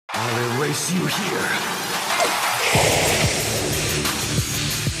face you here.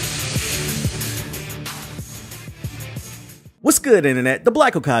 What's good, internet? The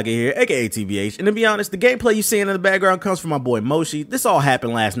Black Hokage here, aka TBH, and to be honest, the gameplay you seeing in the background comes from my boy Moshi. This all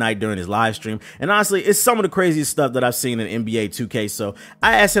happened last night during his live stream, and honestly, it's some of the craziest stuff that I've seen in NBA 2K, so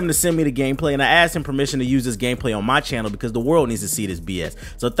I asked him to send me the gameplay, and I asked him permission to use this gameplay on my channel because the world needs to see this BS.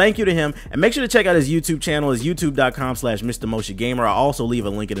 So thank you to him, and make sure to check out his YouTube channel. It's youtube.com/MrMoshiGamer. I'll also leave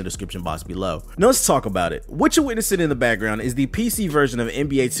a link in the description box below. Now let's talk about it. What you're witnessing in the background is the PC version of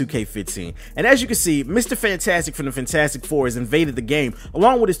NBA 2K15, and as you can see, Mr. Fantastic from the Fantastic Four has invaded the game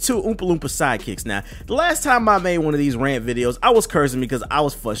along with his two Oompa Loompa sidekicks. Now, the last time I made one of these rant videos, I was cursing because I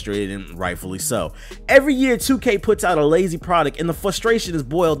was frustrated, and rightfully so. Every year 2K puts out a lazy product and the frustration is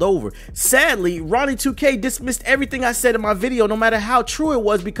boiled over. Sadly, Ronnie 2K dismissed everything I said in my video, no matter how true it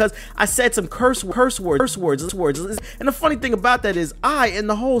was, because I said some curse words. And the funny thing about that is I and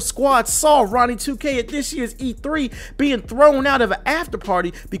the whole squad saw Ronnie 2K at this year's E3 being thrown out of an after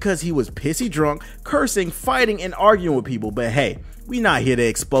party because he was pissy drunk, cursing, fighting, and arguing with people. But hey, we not here to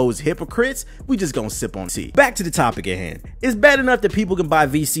expose hypocrites, we just gonna sip on tea. Back to the topic at hand. It's bad enough that people can buy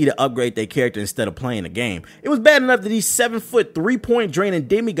VC to upgrade their character instead of playing the game. It was bad enough that these 7-foot, 3-point draining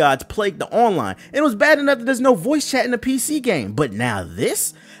demigods plague the online. And it was bad enough that there's no voice chat in the PC game. But now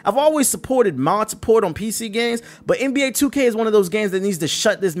this? I've always supported mod support on PC games, but NBA 2K is one of those games that needs to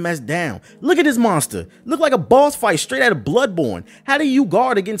shut this mess down. Look at this monster. Look like a boss fight straight out of Bloodborne. How do you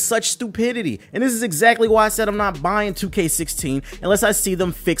guard against such stupidity? And this is exactly why I said I'm not buying 2K16 unless I see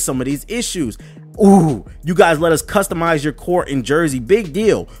them fix some of these issues. Ooh, you guys let us customize your court in Jersey. Big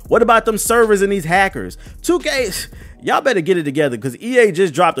deal. What about them servers and these hackers? 2K, y'all better get it together because EA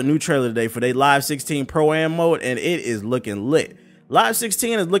just dropped a new trailer today for their Live 16 Pro-Am mode, and it is looking lit. Live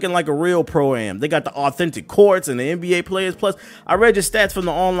 16 is looking like a real Pro-Am. They got the authentic courts and the NBA players. Plus, I read your stats from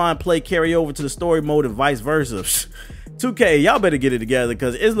the online play carry over to the story mode and vice versa. 2K, y'all better get it together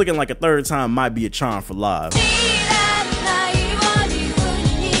because it's looking like a third time might be a charm for Live.